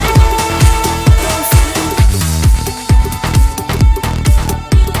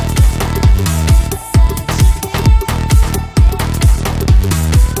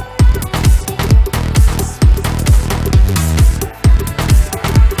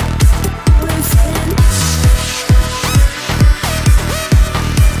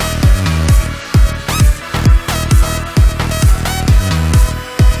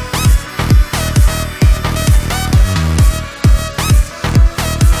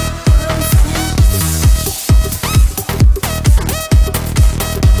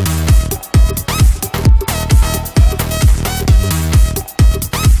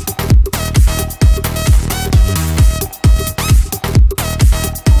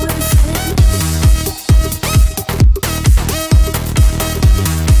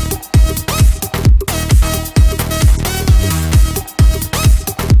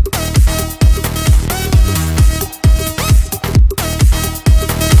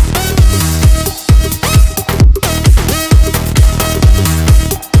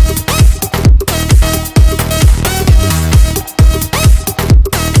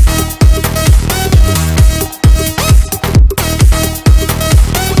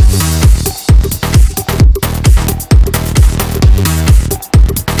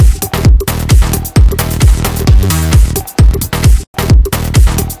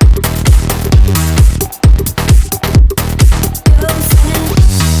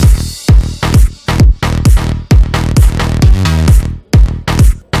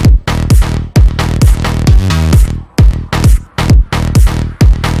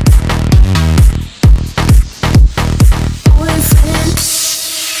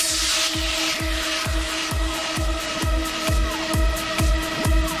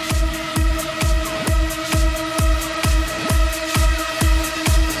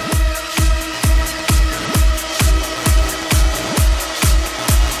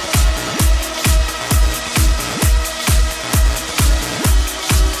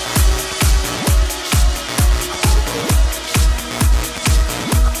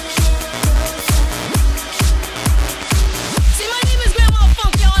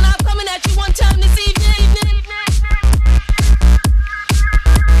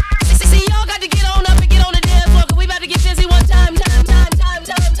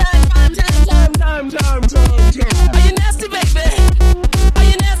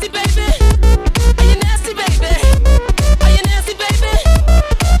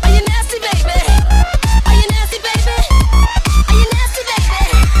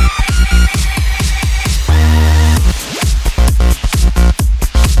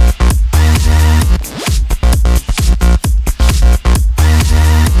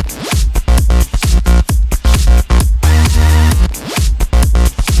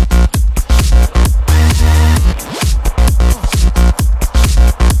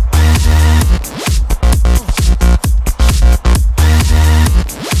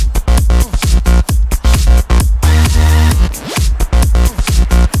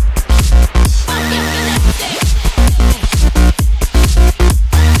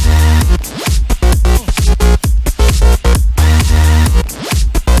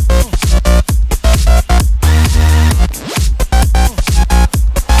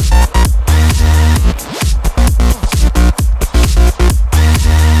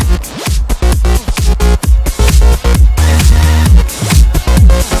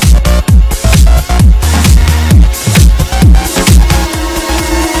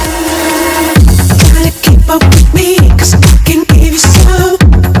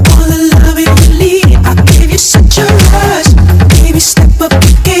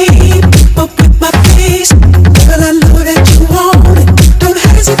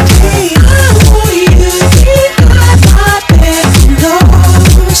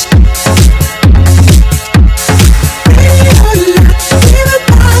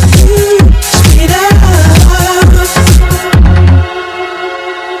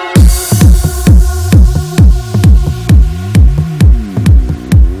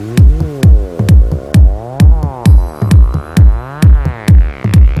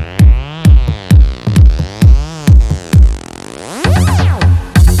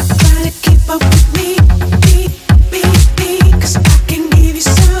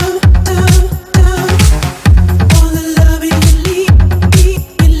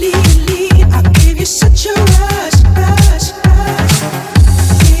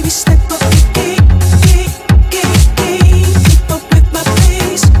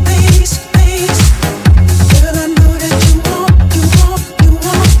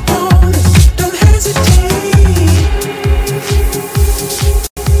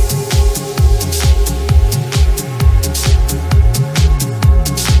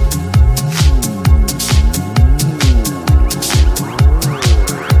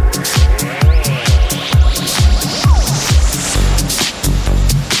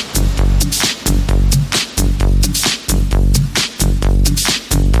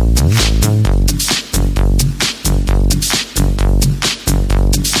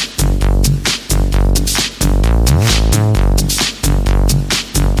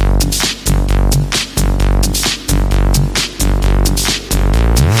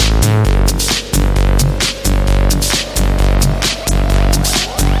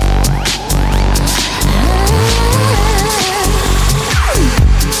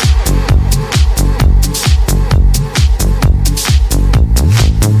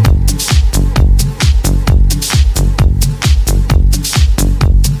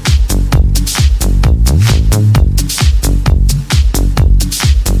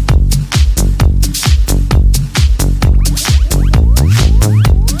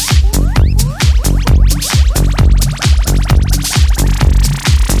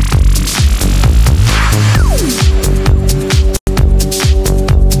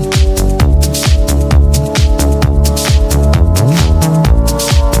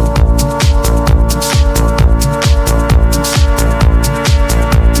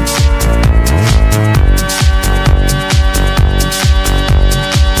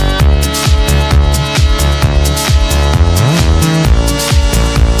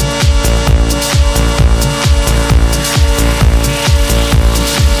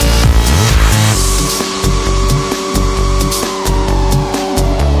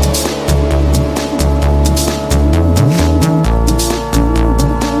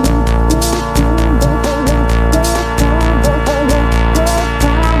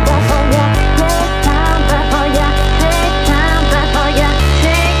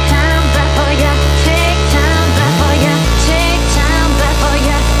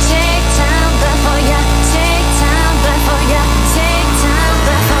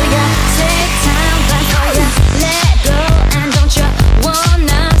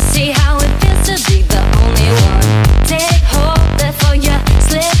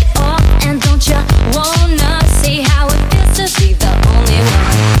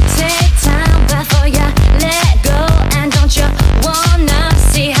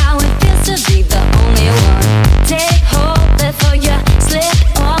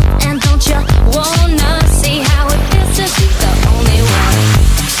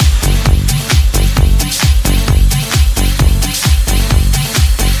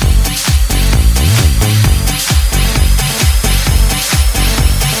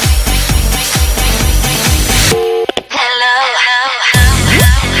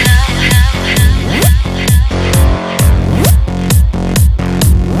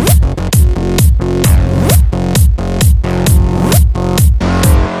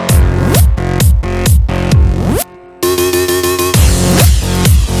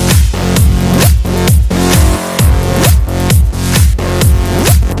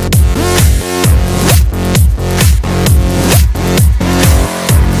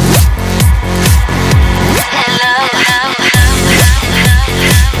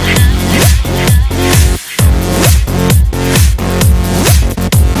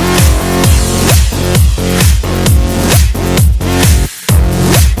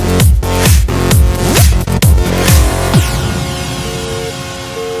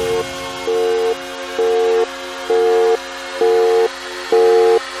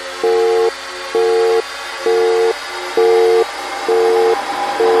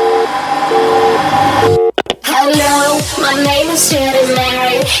my name is Dirty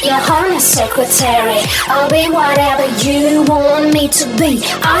Mary, your honest secretary. I'll be whatever you want me to be.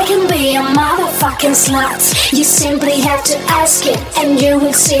 I can be a motherfucking slut. You simply have to ask it, and you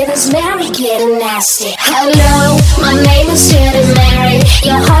will see this Mary getting nasty. Hello, my name is Dirty Mary,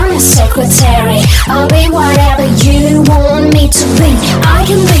 your honest secretary. I'll be whatever you want me to be. I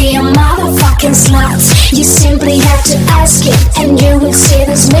can be a motherfucking slut. You simply have to ask it, and you will see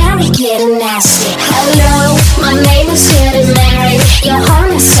this Mary getting nasty. Hello, my name is Dirty Mary, your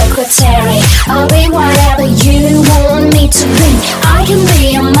honest secretary. I'll be whatever you want me to be. I can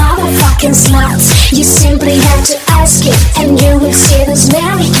be a motherfucking slut. You simply have to ask it, and you will see this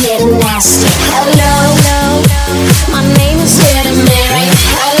Mary getting nasty. Hello, my name is Dirty Mary.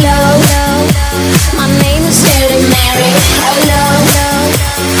 Hello, my name is Dirty Mary. Hello,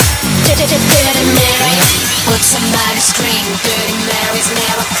 Dirty Mary. Would somebody scream? Dirty Mary's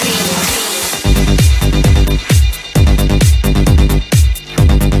never clean.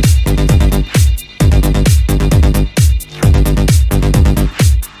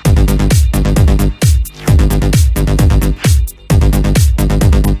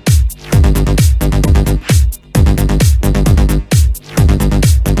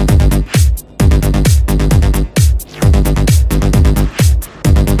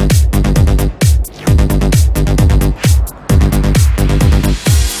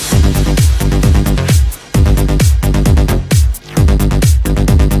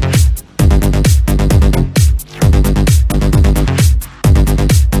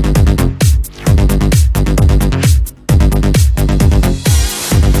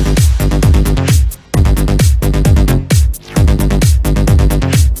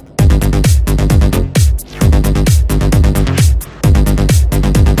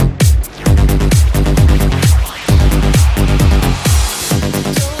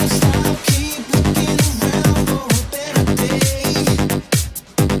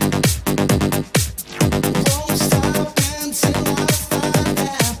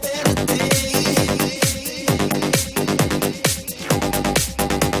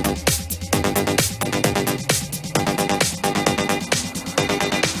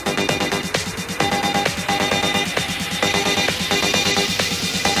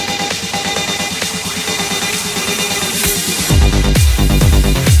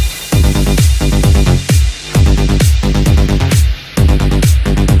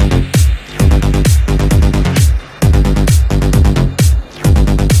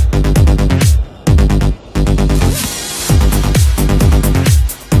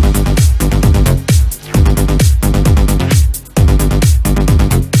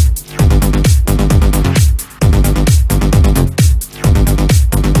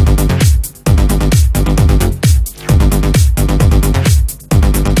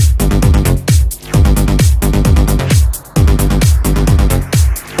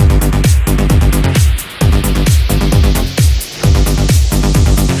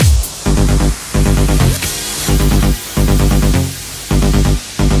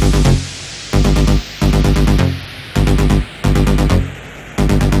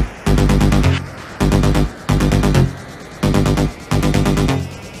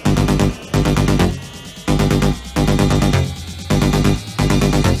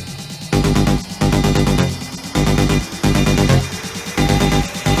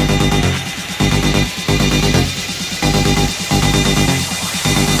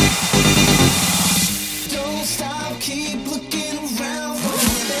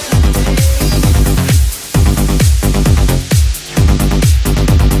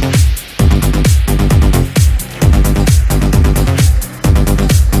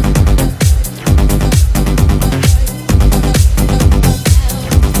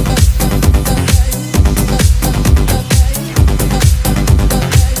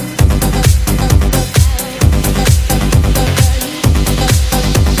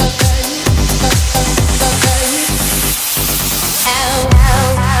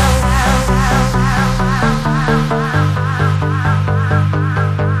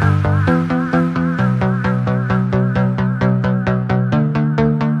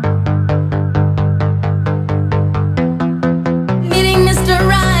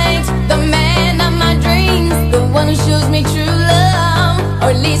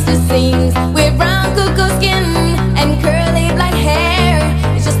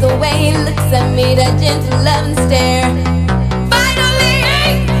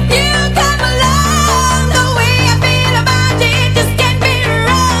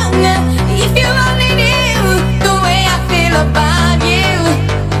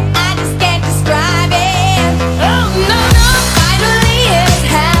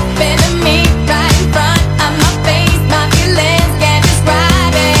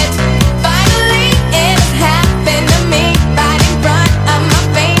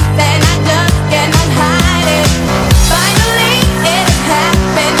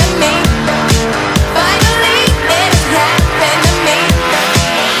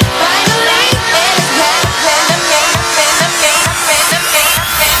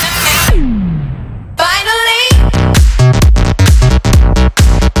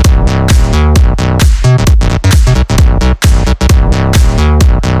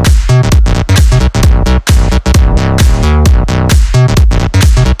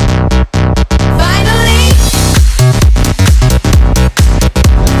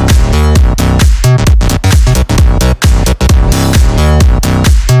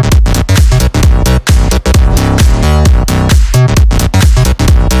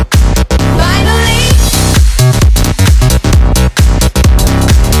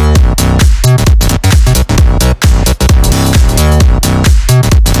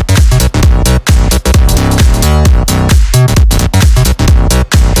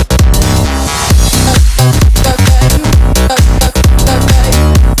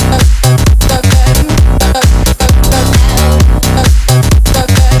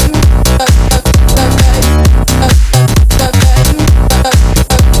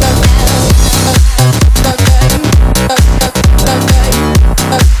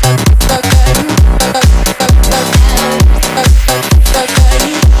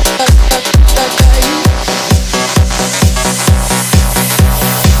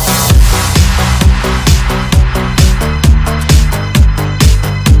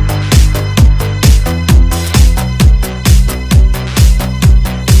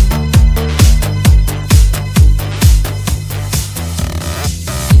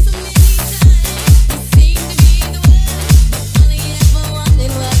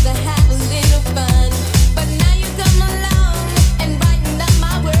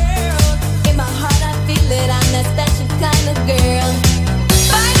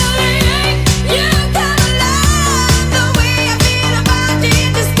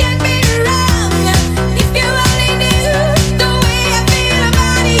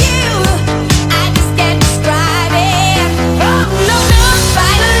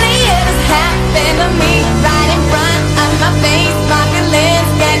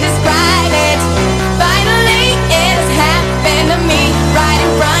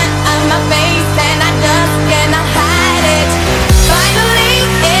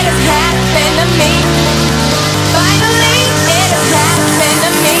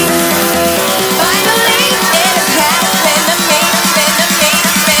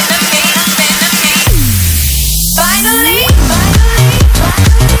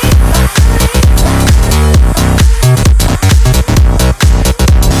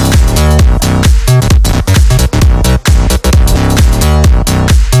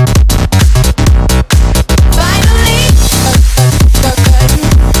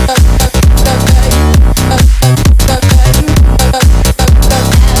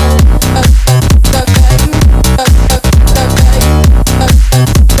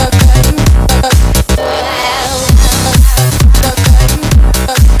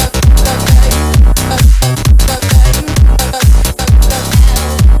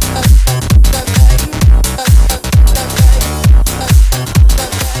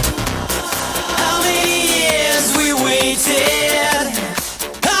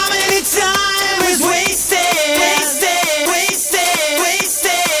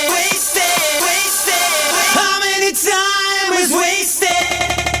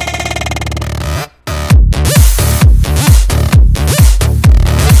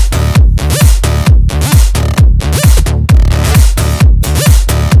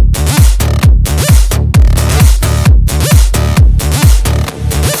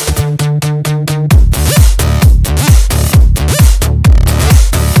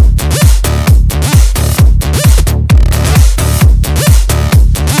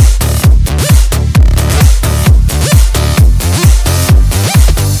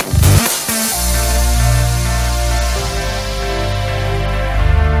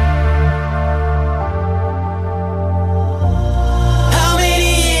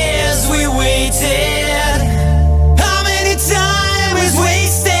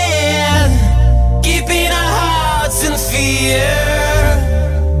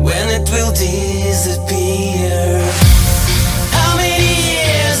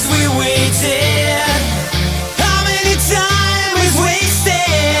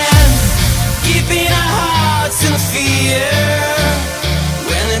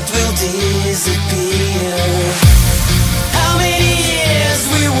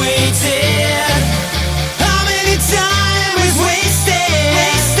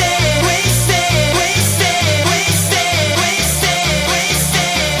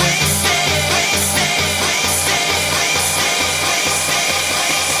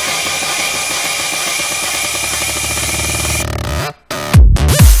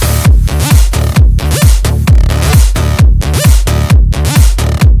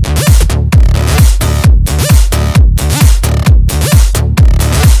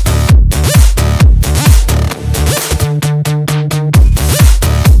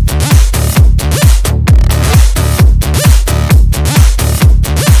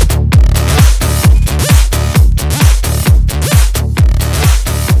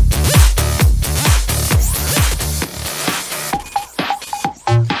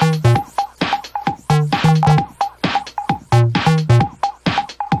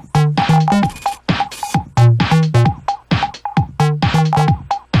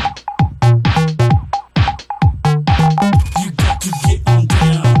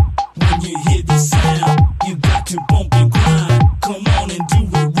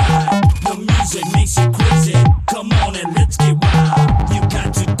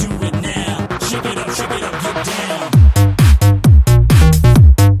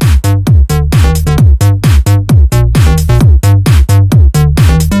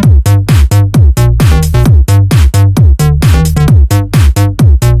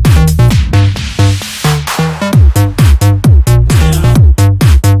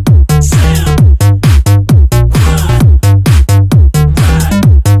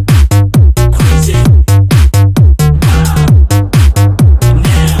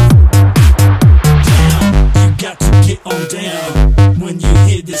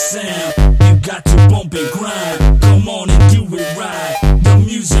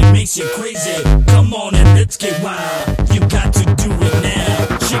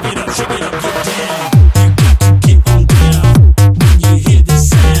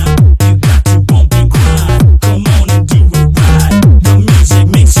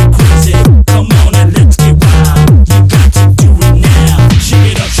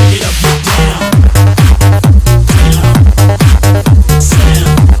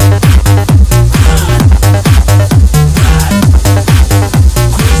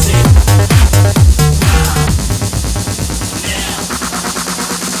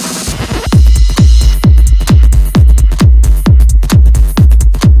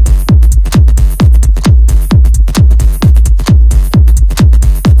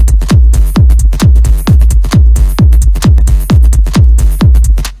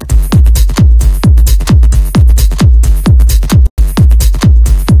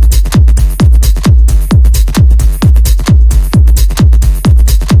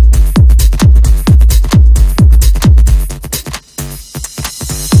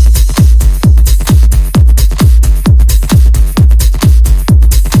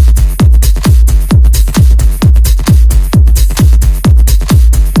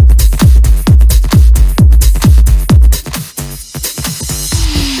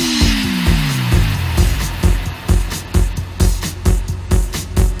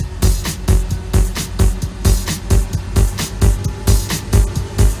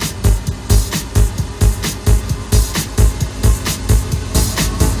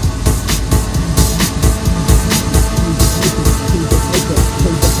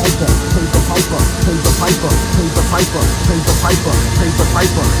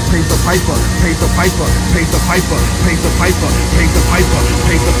 piper, pay the piper, pay the piper, pay the piper, pay the piper,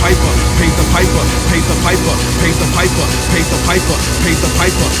 pay the piper, pay the piper, pay the piper, pay the piper, pay the piper, pay the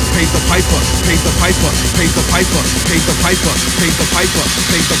piper, pay the piper, pay the piper, pay the piper, pay the piper, pay the piper,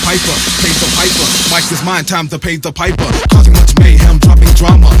 pay the piper, pay the piper. Mic is mine, time to pay the piper. Causing much mayhem, dropping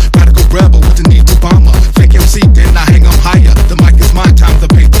drama. Radical rebel with the need to bomber. Fake MC, then I hang 'em higher. The mic is mine, time to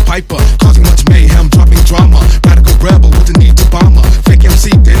pay the piper. Causing much mayhem, dropping drama. Radical rebel with the need to bomber. Fake MC,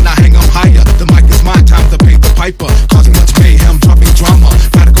 then I hang 'em higher. The mic is mine, time to pay the piper. Causing much mayhem, dropping drama.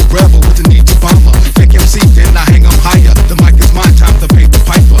 Radical rebel with the need to bomber. Fake MC, then I hang 'em higher. The mic is mine, time to pay the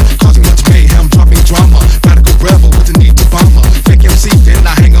piper. Causing much mayhem, dropping drama. Radical rebel with the need to bomber. Fake MC, then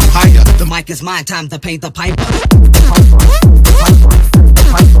I hang 'em higher. The mic is mine, time to pay the piper. Pay the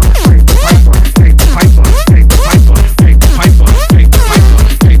piper, pay the piper, pay the piper, pay the piper, pay the piper,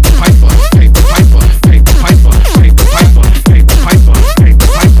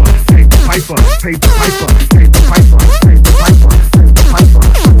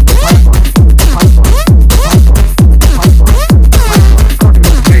 causing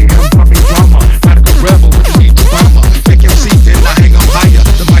much mayhem, dropping drama. Radical rebel with the need to bomber. Fake MC, then I hang 'em higher.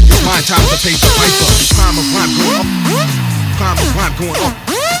 The mic is mine, time to pay the piper. Crime of rhyme going up.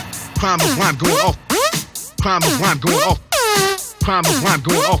 Crime of rhyme going up. Crime of rhyme going up. Crime of rhyme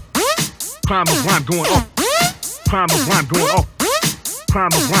going up. Crime of rhyme going up. Crime of rhyme going up. Crime of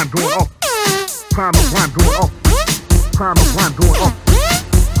rhyme going up. Crime of rhyme going up. Crime of rhyme going up. Crime of rhyme going up. Crime of rhyme going up.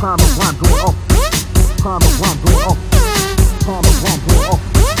 Crime of rhyme going up. Crime of rhyme going up. Crime of rhyme going up.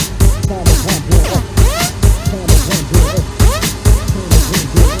 Crime of rhyme going up.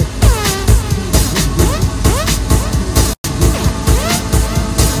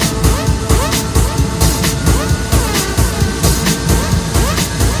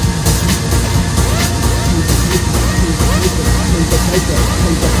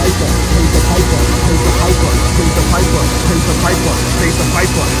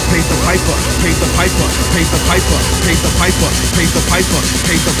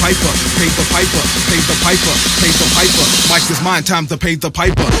 Mic is mine, time to pay the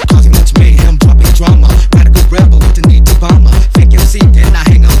piper. Causing much mayhem, dropping drama. Radical rebel with the need to bomber. Fake MC, then I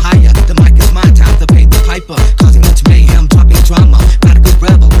hang 'em higher. The mic is mine, time to pay the piper. Causing much mayhem, dropping drama. Radical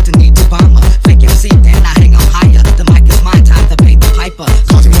rebel with the need to bomber. Fake MC, then I hang 'em higher. The mic is mine, time to pay the piper.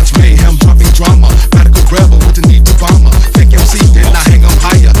 Causing much mayhem, dropping drama. Radical rebel with the need to bomber. Fake MC, then I hang 'em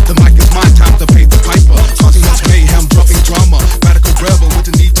higher. The mic is mine, time to pay the piper. Causing much mayhem, dropping drama. Radical rebel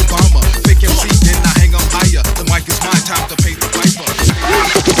with the need to bomber. Fake MC, then I hang 'em higher. The mic is mine, time to pay the piper.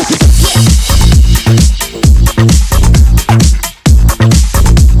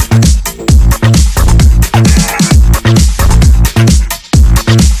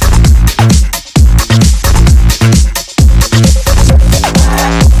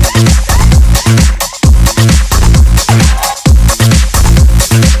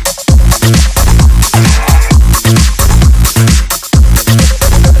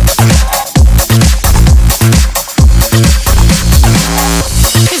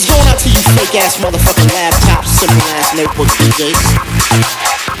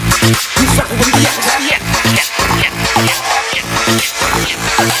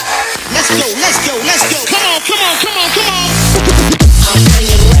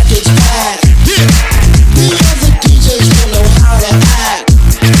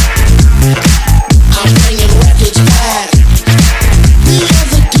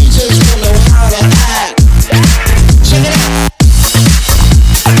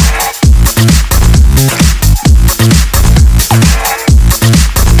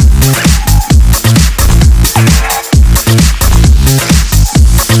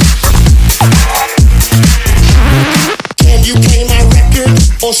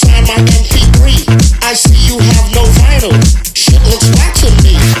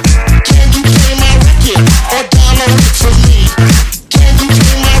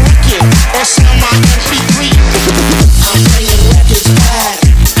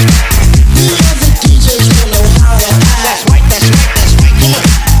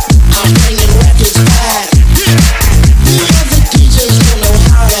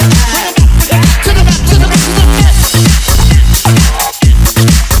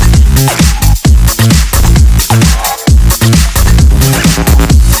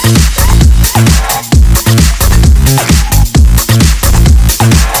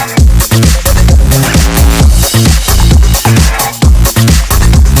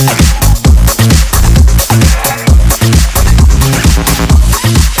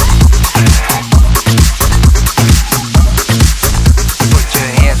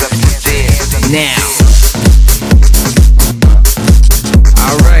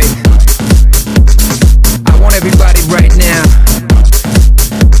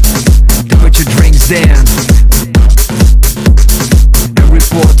 down and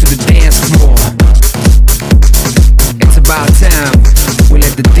report to the dance floor. It's about time we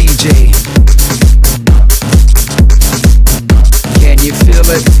let the DJ. Can you feel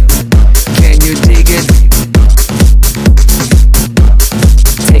it? Can you dig it?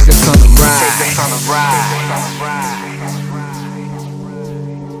 Take us on a ride. Take us on a ride.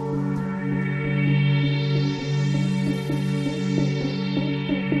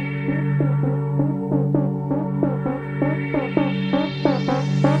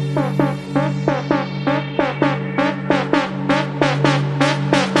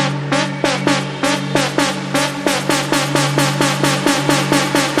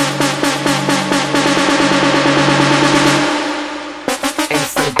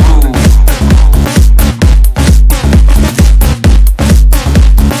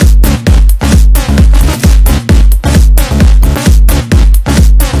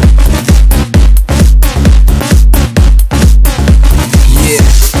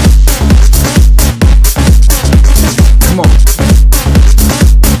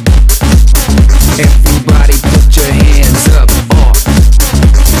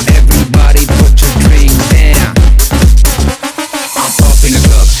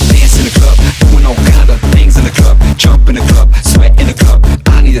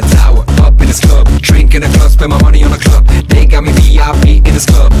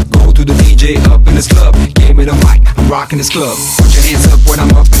 In this club, put your hands up when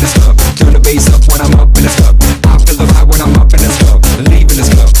I'm up in this club. Turn the bass up when I'm up in this club. I feel the vibe when I'm up in this club. Leave in this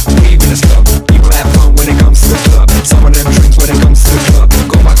club, weave in this club. People have fun when it comes to the club. Some of them drink when it comes to the club.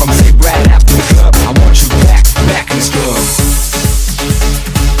 Go back on say right after the club. I want you back in this club.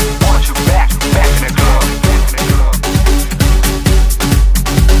 Want you back in the club.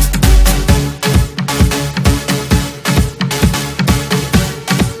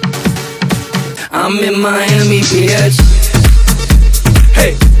 I'm in Miami, bitch.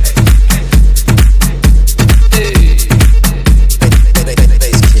 Hey. Hey.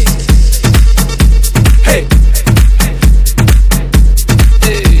 Hey.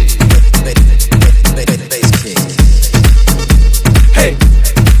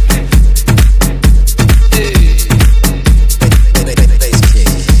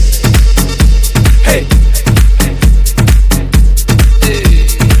 Hey.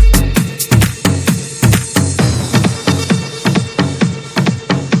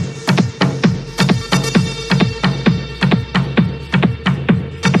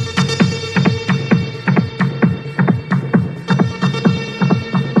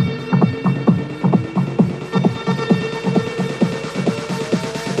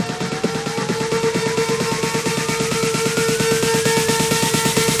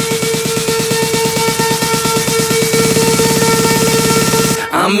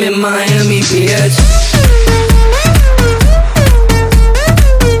 I'm in Miami, bitch.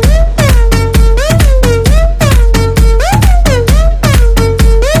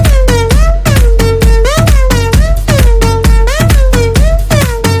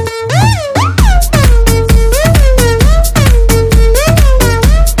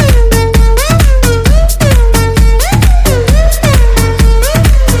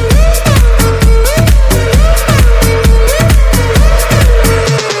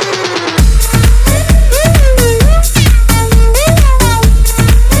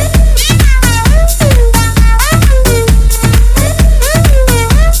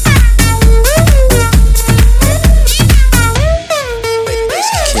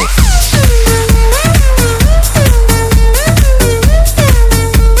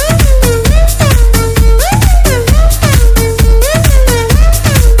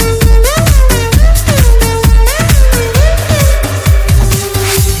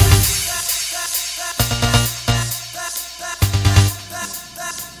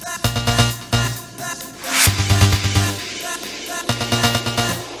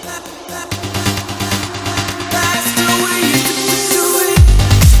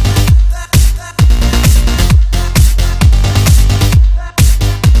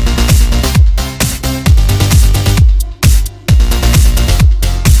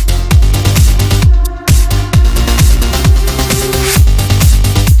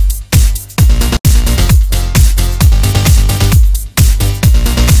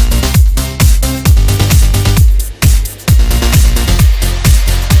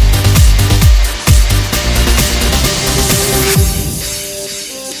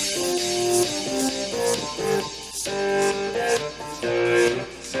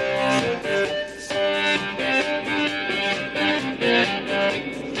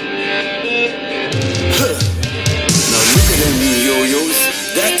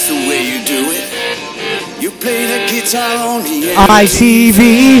 That's the way you do it.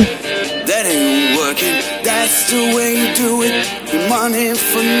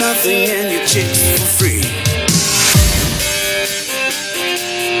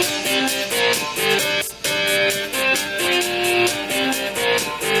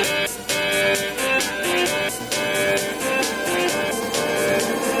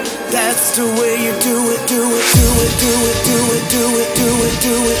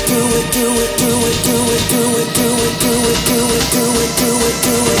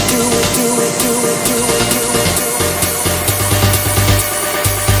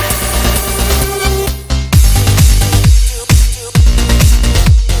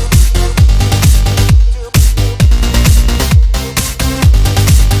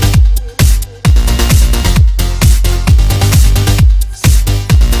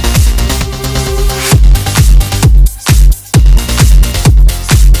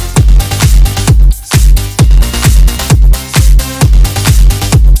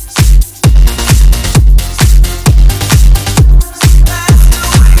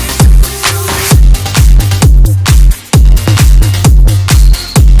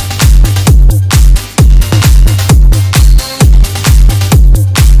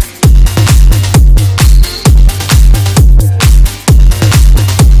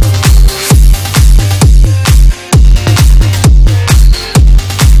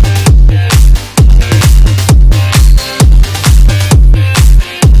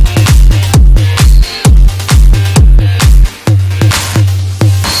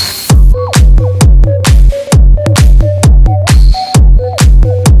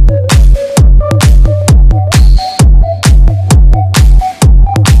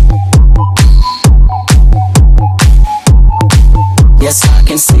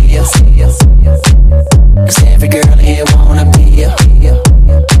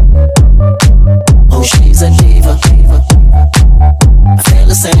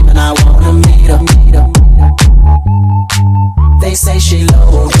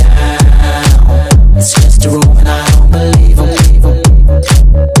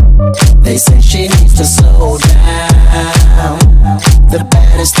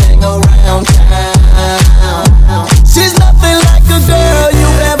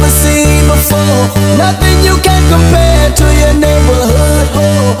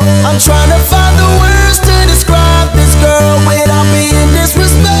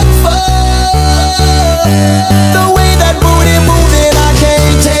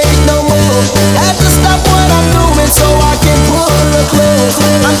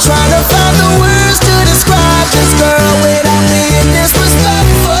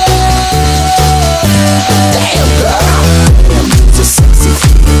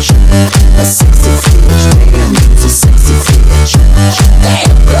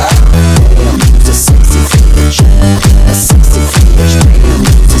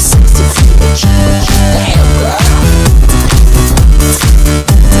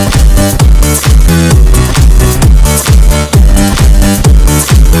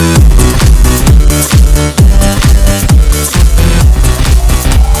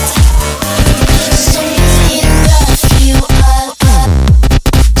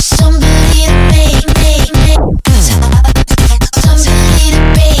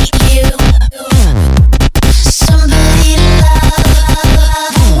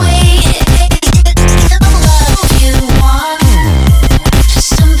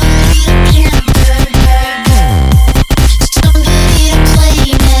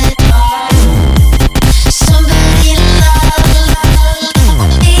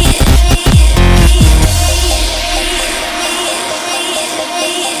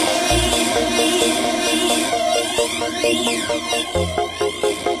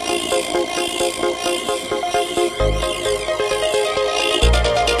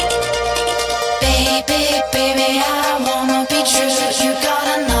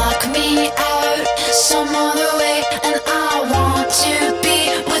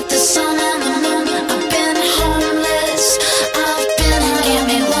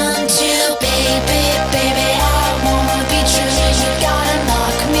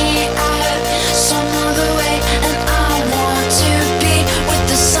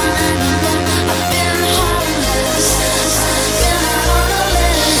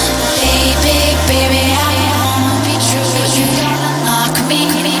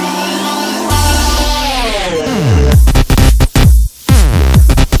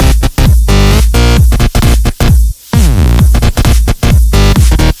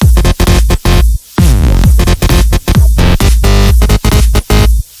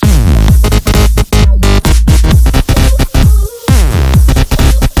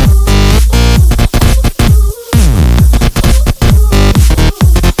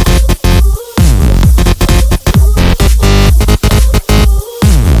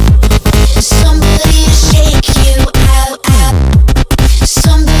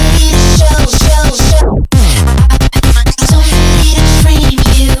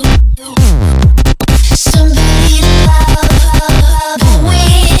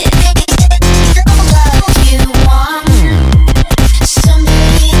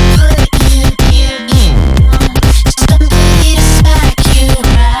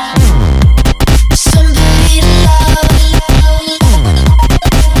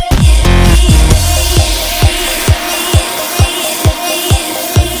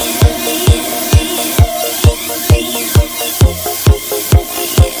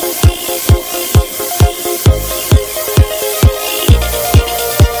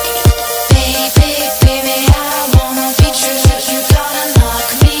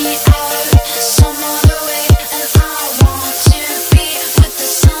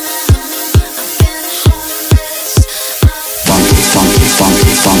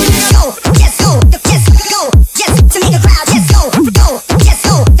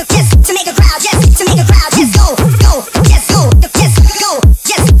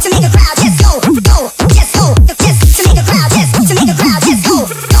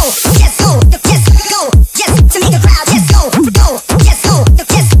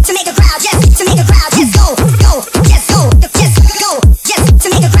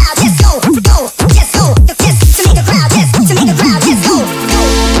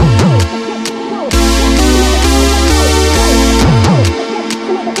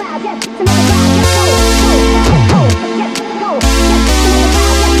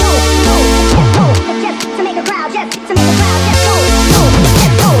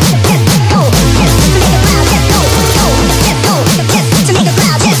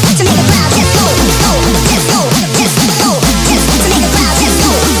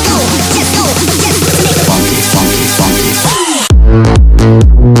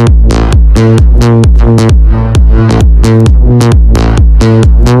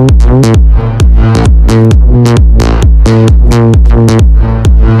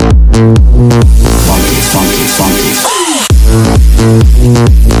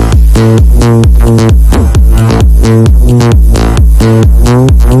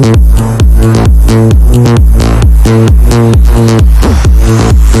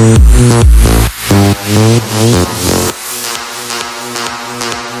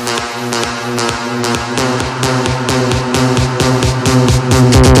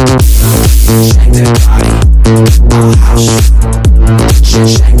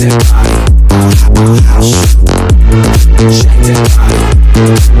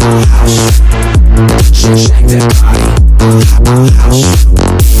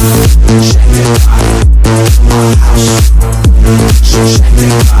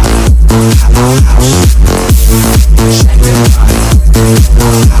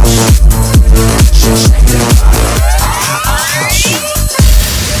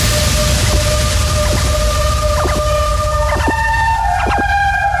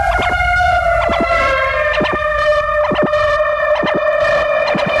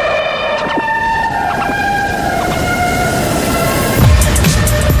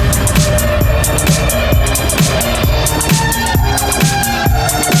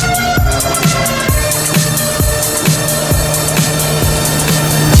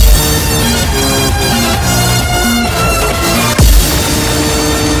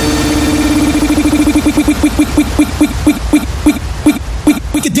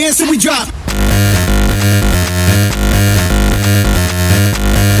 till we drop.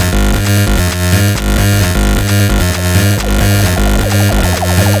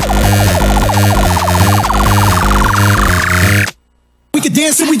 We can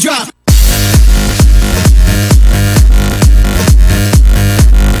dance till we drop.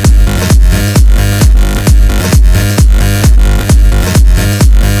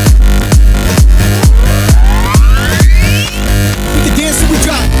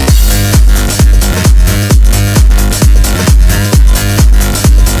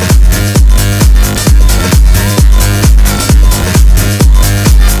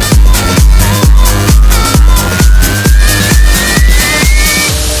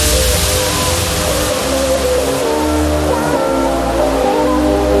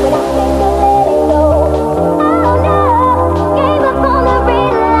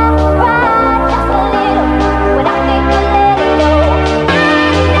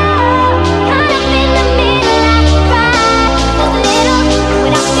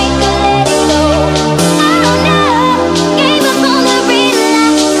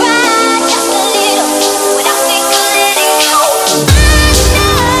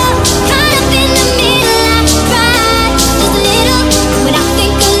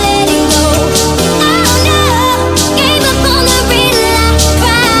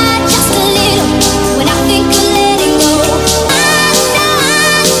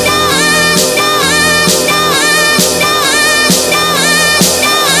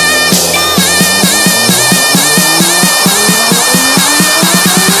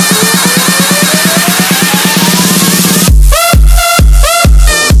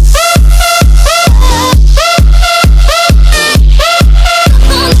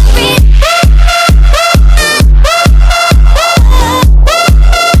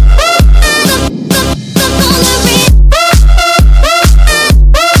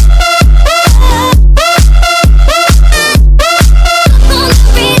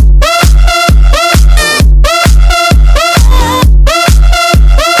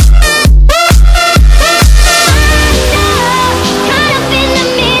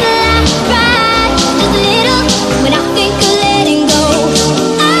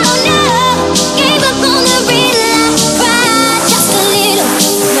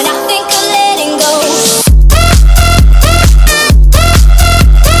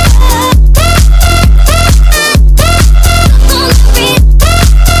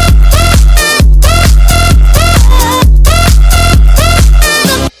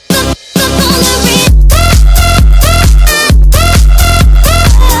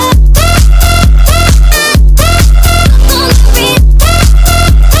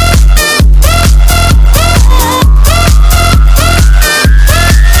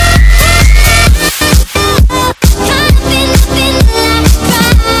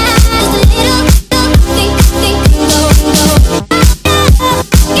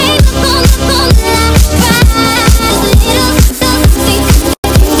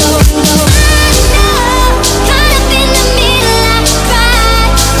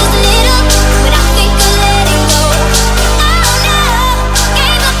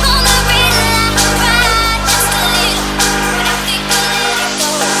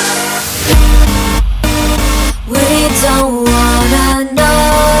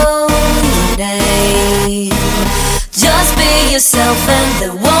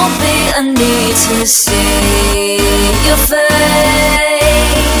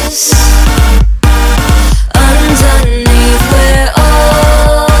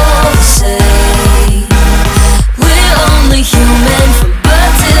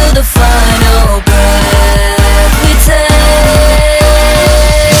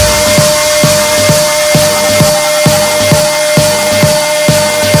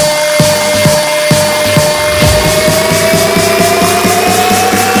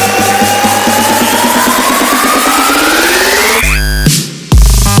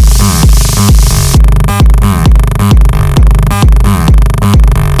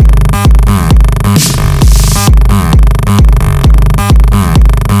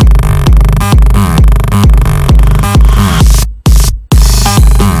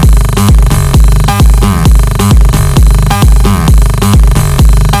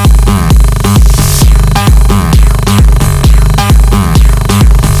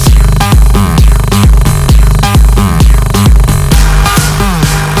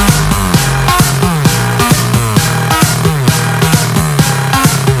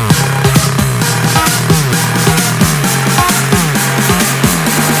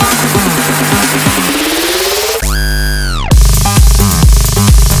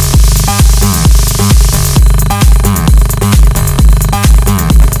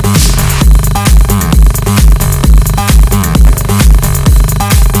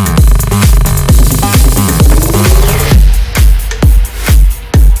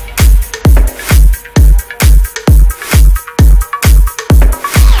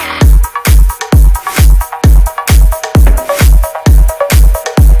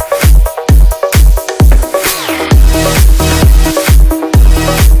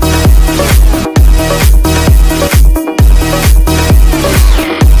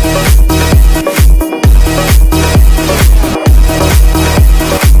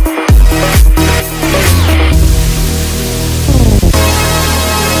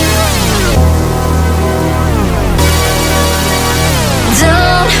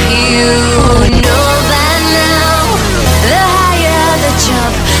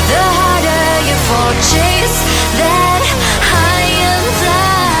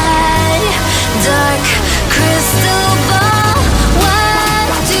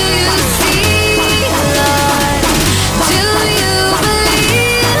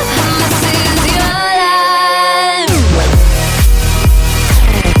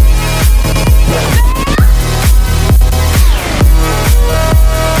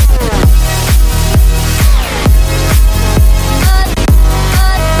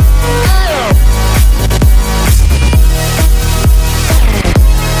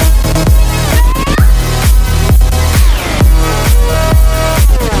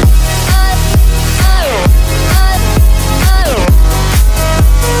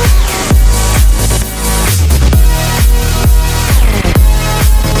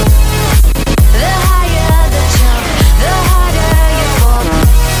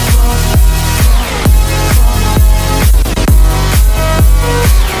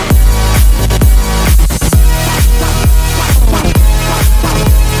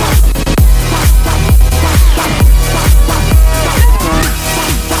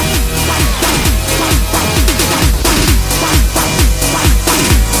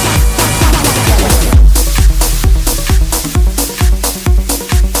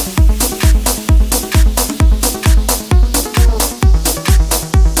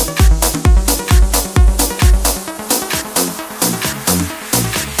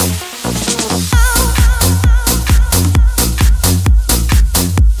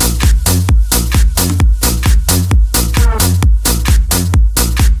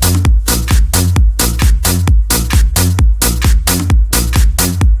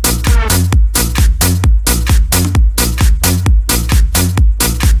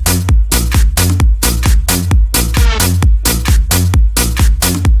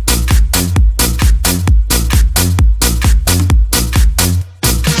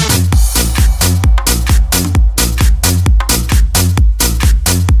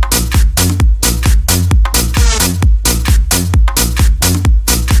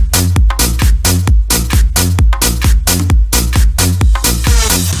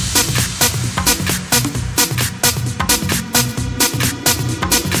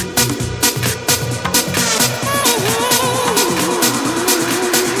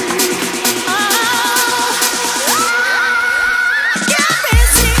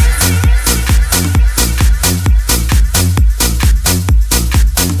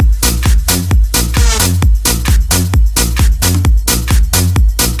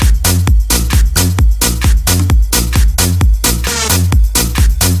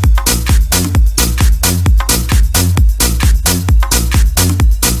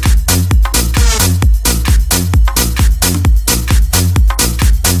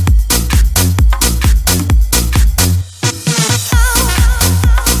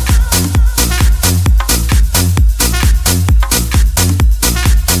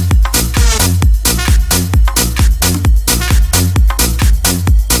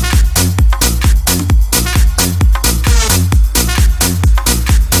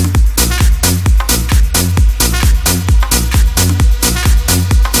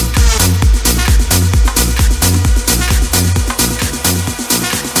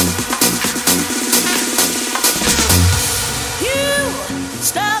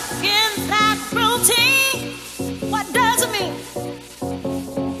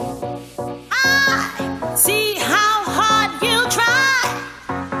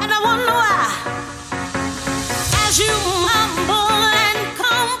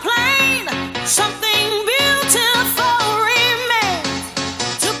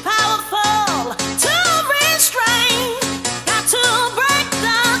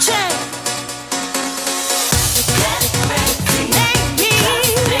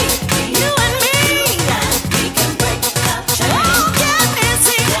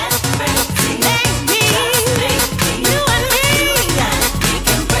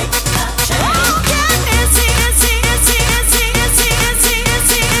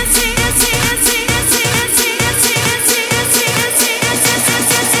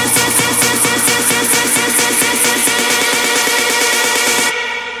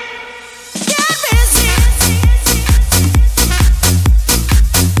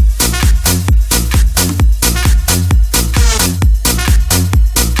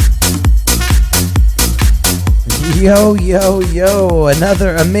 Yo, yo, yo.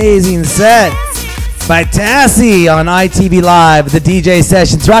 Another amazing set by Tassay on ITV Live, the DJ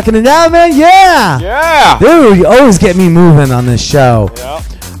sessions. Rocking it out, man. Yeah. Yeah. Dude, you always get me moving on this show. Yep.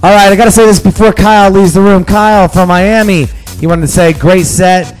 All right, I got to say this before Kyle leaves the room. Kyle from Miami. He wanted to say, great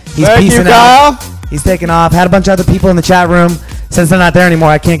set. He's Thank you, Kyle. He's taking off. Had a bunch of other people in the chat room. Since they're not there anymore,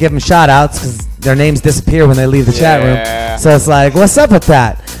 I can't give them shout-outs because their names disappear when they leave the chat room. So it's like, what's up with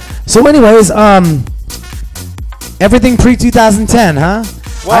that? So anyways, everything pre-2010, huh?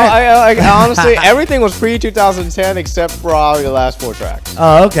 Well, I honestly, everything was pre-2010 except for probably the last 4 tracks.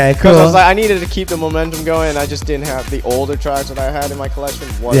 Oh, okay, cool. Because I was like, I needed to keep the momentum going, and I just didn't have the older tracks that I had in my collection.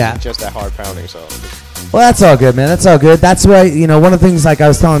 Wasn't just that hard pounding, so. Well, that's all good, man. That's all good. That's why, you know, one of the things, like I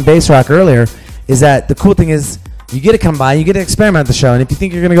was telling Bass Rock earlier, is that the cool thing is you get to come by, you get to experiment the show, and if you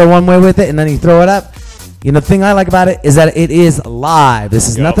think you're going to go one way with it and then you throw it up, you know, the thing I like about it is that it is live. This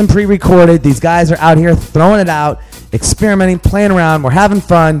is nothing pre-recorded. These guys are out here throwing it out, experimenting, playing around. We're having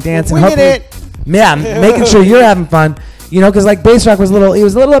fun, dancing. Yeah, making sure you're having fun. You know, because like Bass Rock was he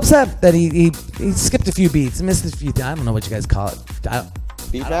was a little upset that he skipped a few beats, missed a few. I don't know what you guys call it. I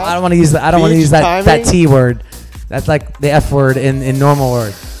don't want to use that T word. That's like the F word in normal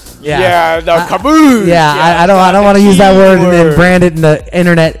word. Yeah, the caboose. Yeah, I don't want to use that word and brand it in the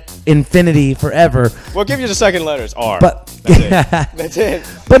internet infinity forever. We'll give you the second letters, R. But that's it.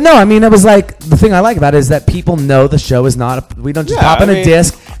 But no, I mean, it was like, the thing I like about it is that people know the show is not, we don't just pop in a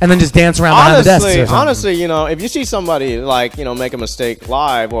disc and then just dance around behind the desk or something. Honestly, you know, if you see somebody like, you know, make a mistake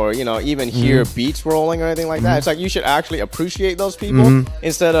live or, you know, even hear beats rolling or anything like that, it's like you should actually appreciate those people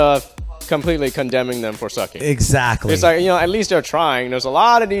instead of completely condemning them for sucking. Exactly. It's like, you know, at least they're trying. There's a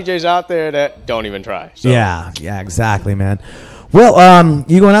lot of DJs out there that don't even try. So. Yeah, exactly, man. Well,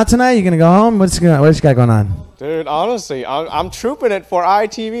 you going out tonight? You gonna go home? What you got going on? Dude, honestly, I'm trooping it for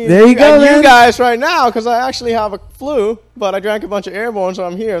ITV. There you go, man. You guys right now, because I actually have a flu, but I drank a bunch of Airborne, so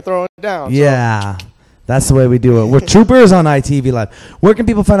I'm here throwing it down. Yeah, that's the way we do it. We're troopers on ITV Live. Where can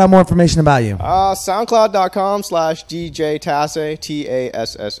people find out more information about you? SoundCloud.com/DJ Tassay,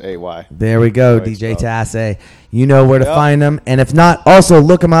 Tassay. There we go, DJ Tassay. You know where to find them. And if not, also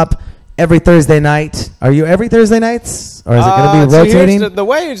look them up every Thursday night. Are you every Thursday nights? Or is it going to be rotating? The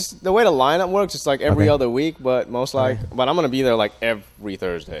way the lineup works, it's like every other week, but but I'm going to be there like every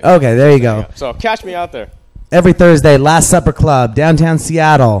Thursday. Okay, there you go. So catch me out there. Every Thursday, Last Supper Club, downtown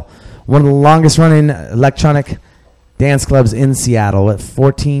Seattle. One of the longest running electronic dance clubs in Seattle. What,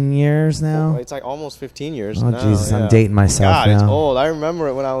 14 years now? It's like almost 15 years now. Oh, Jesus, I'm dating myself God, now. it's old. I remember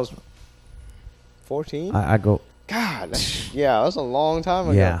it when I was 14. I go... God, that was a long time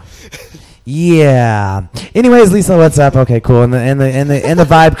ago. Yeah. Yeah. Anyways, Lisa, what's up? Okay, cool. And the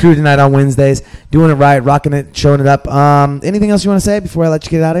Vibe crew tonight on Wednesdays, doing it right, rocking it, showing it up. Anything else you want to say before I let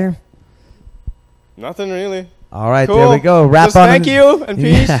you get out of here? Nothing really. All right, cool. There we go. Thank you and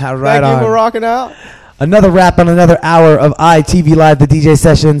peace. Yeah, right thank you for rocking out. Another wrap on another hour of ITV Live, the DJ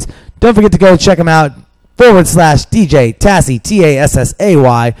sessions. Don't forget to go check them out. /DJ Tassay,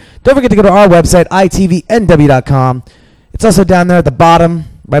 Tassay. Don't forget to go to our website, itvnw.com. It's also down there at the bottom,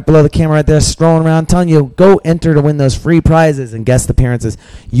 right below the camera right there, strolling around, telling you, go enter to win those free prizes and guest appearances.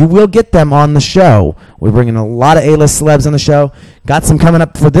 You will get them on the show. We're bringing a lot of A-list celebs on the show. Got some coming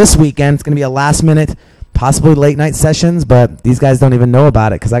up for this weekend. It's going to be a last-minute, possibly late-night sessions, but these guys don't even know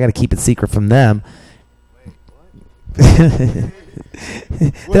about it because I got to keep it secret from them.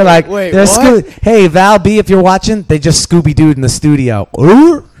 They're like, hey, Val B, if you're watching, they just Scooby-Dooed in the studio.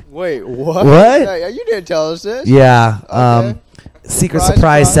 Ooh? Wait, what? What? Yeah, you didn't tell us this. Yeah. Okay. Secret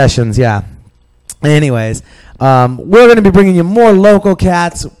surprise sessions, yeah. Anyways, we're going to be bringing you more local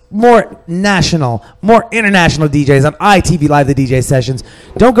cats, more national, more international DJs on ITV Live, the DJ sessions.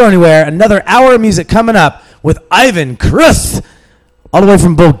 Don't go anywhere. Another hour of music coming up with Ivan Krust, all the way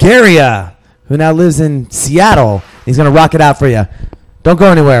from Bulgaria, who now lives in Seattle. He's going to rock it out for you. Don't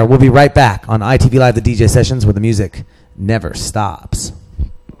go anywhere. We'll be right back on ITV Live, the DJ sessions, where the music never stops.